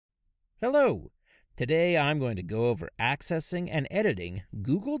Hello! Today I'm going to go over accessing and editing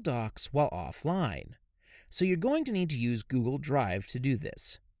Google Docs while offline. So you're going to need to use Google Drive to do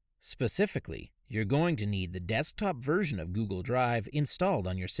this. Specifically, you're going to need the desktop version of Google Drive installed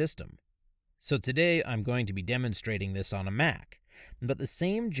on your system. So today I'm going to be demonstrating this on a Mac, but the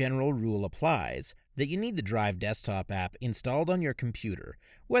same general rule applies that you need the Drive desktop app installed on your computer,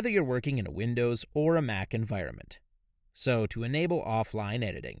 whether you're working in a Windows or a Mac environment. So to enable offline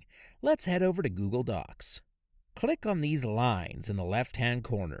editing, let's head over to Google Docs. Click on these lines in the left-hand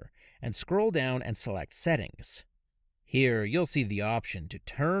corner and scroll down and select Settings. Here you'll see the option to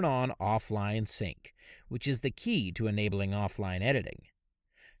turn on offline sync, which is the key to enabling offline editing.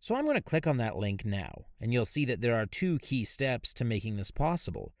 So I'm going to click on that link now, and you'll see that there are two key steps to making this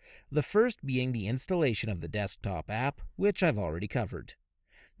possible, the first being the installation of the desktop app, which I've already covered.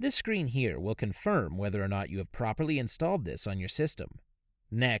 This screen here will confirm whether or not you have properly installed this on your system.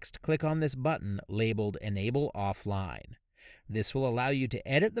 Next, click on this button labeled Enable Offline. This will allow you to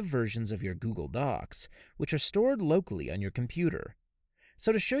edit the versions of your Google Docs, which are stored locally on your computer.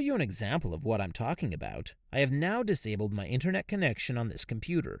 So to show you an example of what I'm talking about, I have now disabled my internet connection on this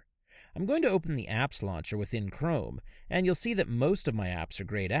computer. I'm going to open the Apps Launcher within Chrome, and you'll see that most of my apps are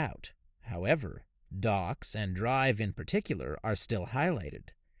grayed out. However, Docs and Drive in particular are still highlighted.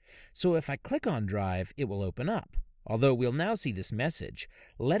 So if I click on Drive, it will open up, although we'll now see this message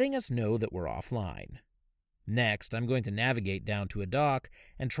letting us know that we're offline. Next, I'm going to navigate down to a dock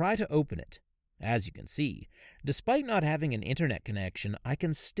and try to open it. As you can see, despite not having an internet connection, I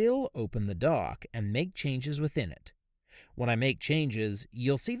can still open the dock and make changes within it. When I make changes,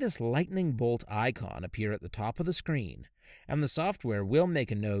 you'll see this lightning bolt icon appear at the top of the screen, and the software will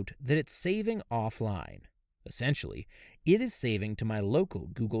make a note that it's saving offline. Essentially, it is saving to my local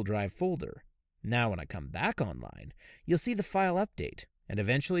Google Drive folder. Now when I come back online, you'll see the file update and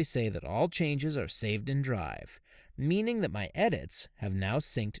eventually say that all changes are saved in Drive, meaning that my edits have now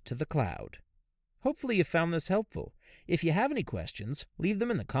synced to the cloud. Hopefully you found this helpful. If you have any questions, leave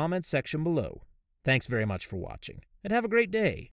them in the comments section below. Thanks very much for watching, and have a great day.